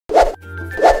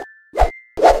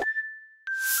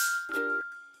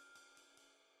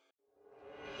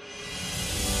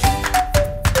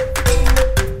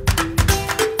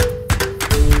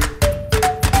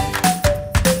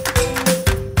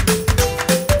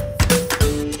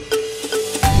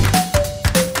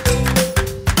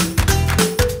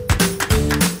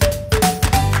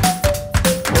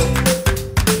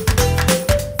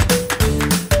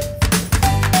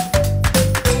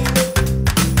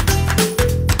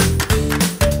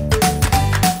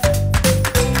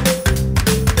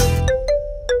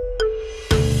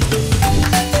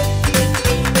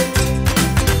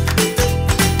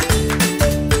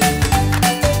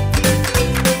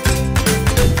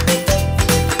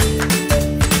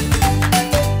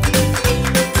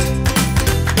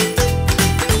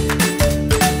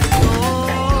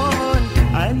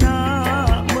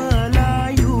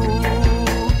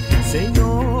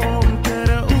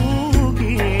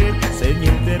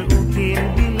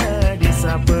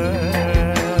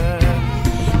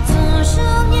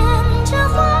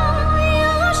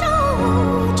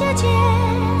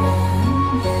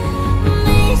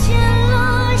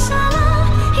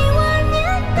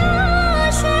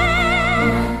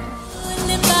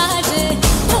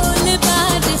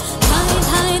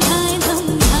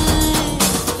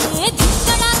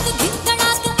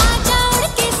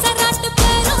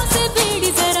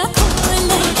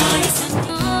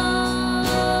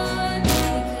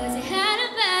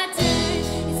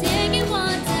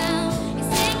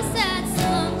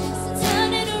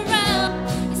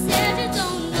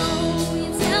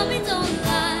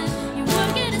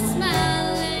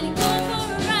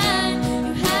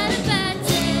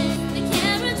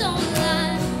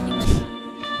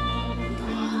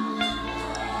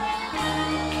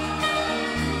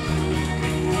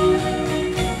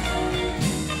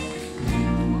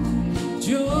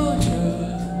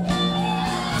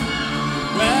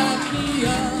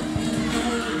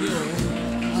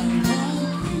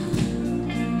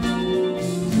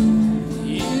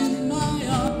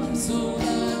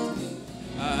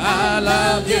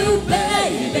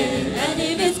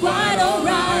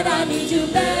need you,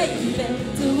 baby,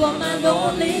 to warm my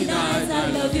lonely nights. I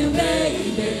love you,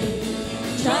 baby.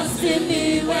 Trust in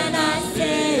me when I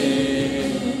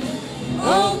say,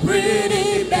 oh,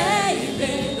 pretty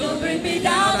baby, don't bring me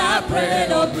down, I pray.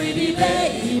 Oh, pretty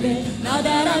baby, now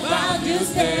that I found you,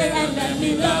 stay and let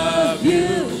me love